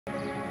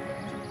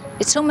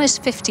It's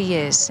almost 50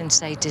 years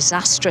since a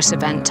disastrous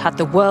event had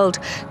the world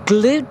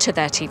glued to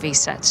their TV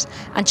sets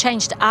and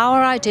changed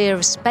our idea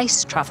of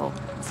space travel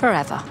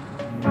forever.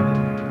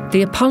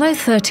 The Apollo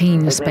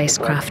 13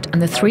 spacecraft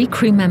and the 3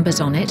 crew members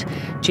on it,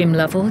 Jim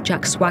Lovell,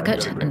 Jack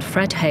Swigert and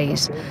Fred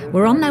Haise,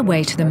 were on their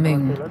way to the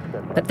moon,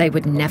 but they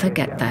would never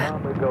get there.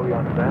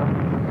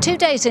 2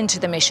 days into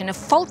the mission, a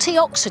faulty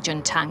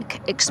oxygen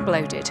tank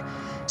exploded,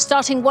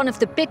 starting one of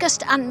the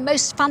biggest and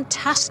most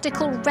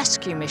fantastical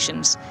rescue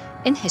missions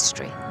in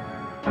history.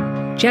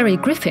 Jerry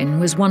Griffin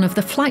was one of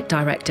the flight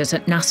directors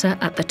at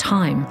NASA at the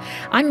time.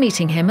 I'm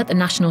meeting him at the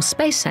National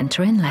Space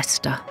Centre in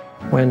Leicester.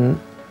 When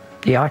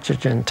the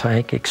oxygen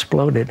tank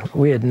exploded,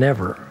 we had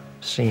never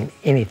seen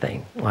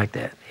anything like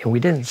that, and we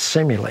didn't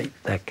simulate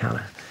that kind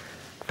of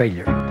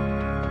failure.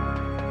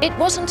 It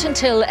wasn't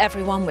until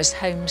everyone was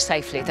home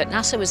safely that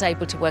NASA was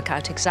able to work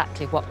out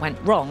exactly what went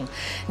wrong.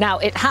 Now,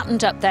 it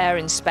happened up there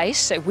in space,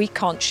 so we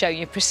can't show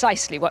you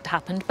precisely what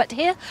happened, but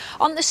here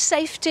on the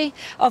safety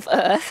of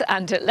Earth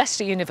and at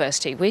Leicester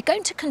University, we're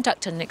going to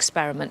conduct an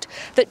experiment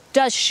that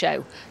does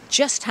show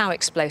just how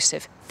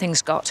explosive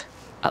things got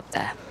up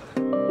there.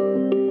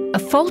 A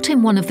fault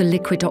in one of the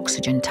liquid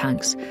oxygen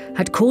tanks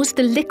had caused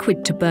the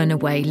liquid to burn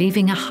away,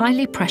 leaving a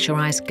highly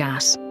pressurised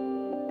gas.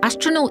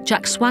 Astronaut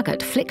Jack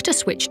Swigert flicked a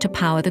switch to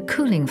power the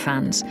cooling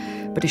fans,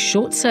 but a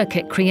short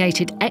circuit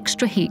created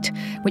extra heat,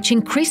 which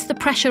increased the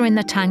pressure in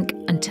the tank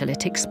until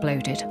it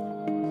exploded.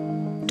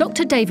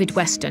 Dr. David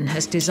Weston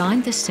has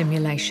designed this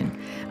simulation,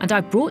 and I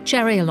brought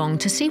Jerry along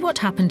to see what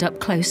happened up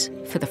close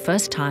for the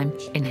first time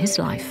in his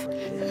life.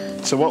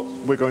 So what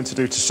we're going to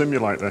do to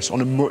simulate this,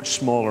 on a much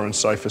smaller and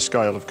safer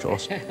scale, of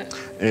course,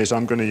 is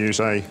I'm going to use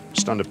a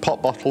standard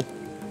pop bottle.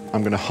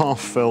 I'm going to half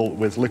fill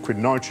with liquid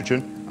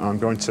nitrogen. I'm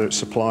going to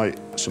supply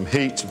some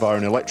heat via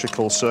an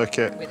electrical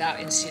circuit. Without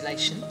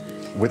insulation.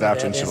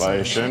 Without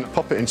insulation.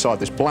 Pop it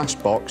inside this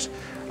blast box,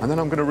 and then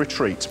I'm going to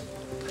retreat.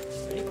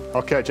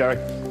 OK, Jerry.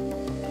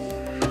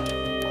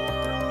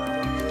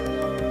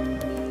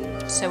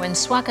 So when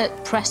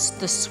Swigert pressed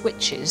the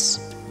switches,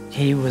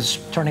 He was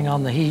turning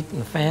on the heat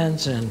and the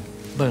fans, and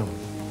boom.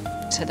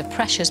 so the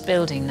pressure's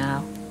building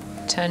now,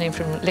 turning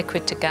from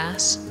liquid to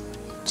gas,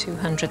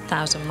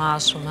 200,000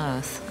 miles from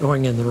Earth.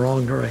 Going in the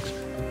wrong direction.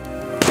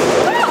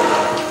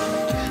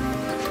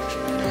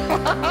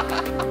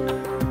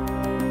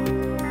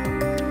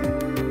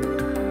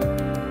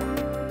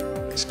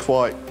 It's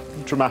quite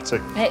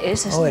dramatic. It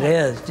is, isn't it? Oh, it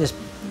is. Just,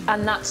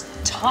 And that's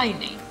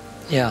tiny.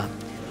 yeah,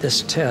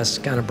 this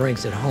test kind of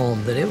brings it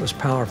home that it was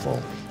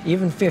powerful.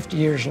 Even 50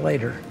 years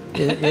later,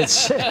 it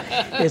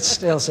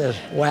still says,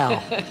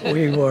 wow,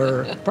 we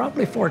were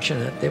probably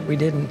fortunate that we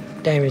didn't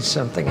damage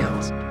something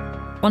else.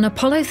 On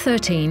Apollo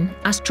 13,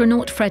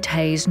 astronaut Fred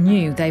Haise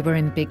knew they were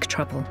in big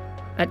trouble.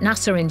 At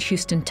NASA in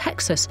Houston,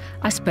 Texas,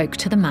 I spoke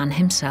to the man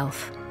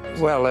himself.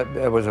 Well,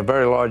 it was a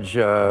very large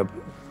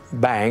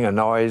bang, a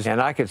noise, and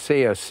I could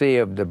see a sea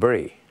of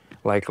debris,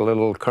 like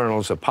little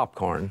kernels of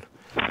popcorn.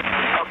 Okay,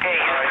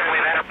 Houston,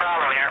 we've had a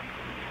problem here.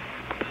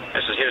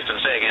 This is Houston.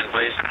 Say again,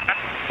 please.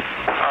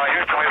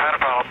 Houston, we've had a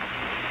problem.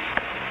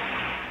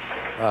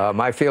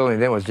 My feeling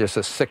then was just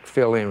a sick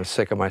feeling, was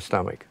sick of my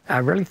stomach. I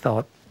really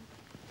thought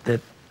that,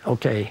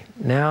 okay,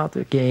 now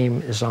the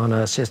game is on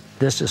us.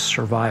 This is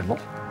survival.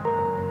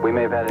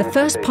 The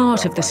first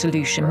part of the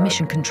solution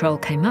Mission Control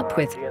came up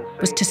with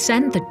was to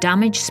send the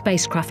damaged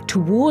spacecraft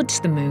towards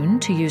the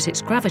moon to use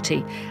its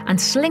gravity and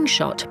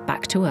slingshot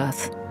back to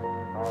Earth.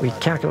 We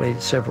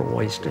calculated several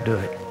ways to do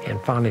it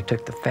and finally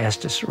took the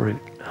fastest route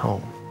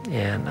home,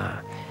 and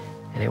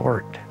it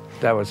worked.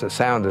 That was a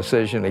sound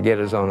decision to get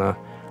us on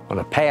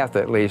a path,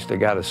 at least, that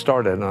got us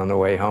started on the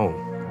way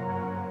home.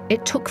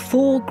 It took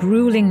 4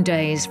 grueling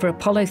days for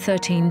Apollo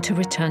 13 to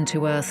return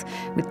to Earth,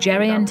 with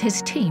Jerry and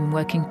his team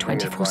working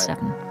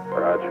 24/7.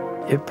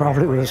 It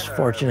probably was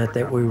fortunate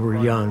that we were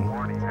young.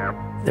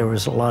 There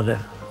was a lot of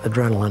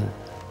adrenaline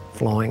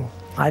flowing.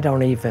 I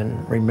don't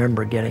even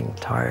remember getting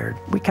tired.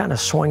 We kind of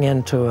swung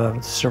into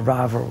a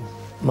survival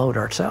mode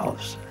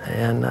ourselves,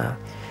 and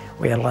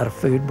we had a lot of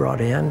food brought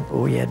in.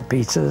 We had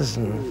pizzas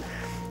and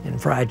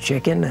fried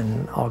chicken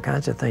and all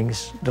kinds of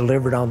things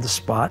delivered on the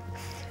spot.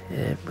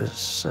 It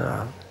was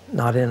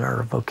not in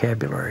our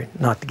vocabulary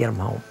not to get them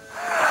home.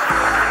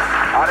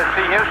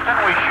 Odyssey, Houston,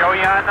 we show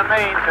you on the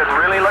mains. It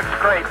really looks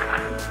great.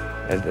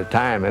 At the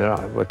time,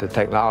 with the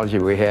technology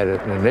we had,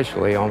 it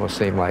initially almost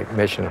seemed like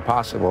Mission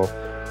Impossible.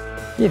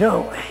 You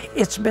know,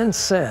 it's been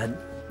said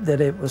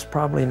that it was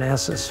probably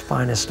NASA's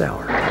finest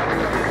hour.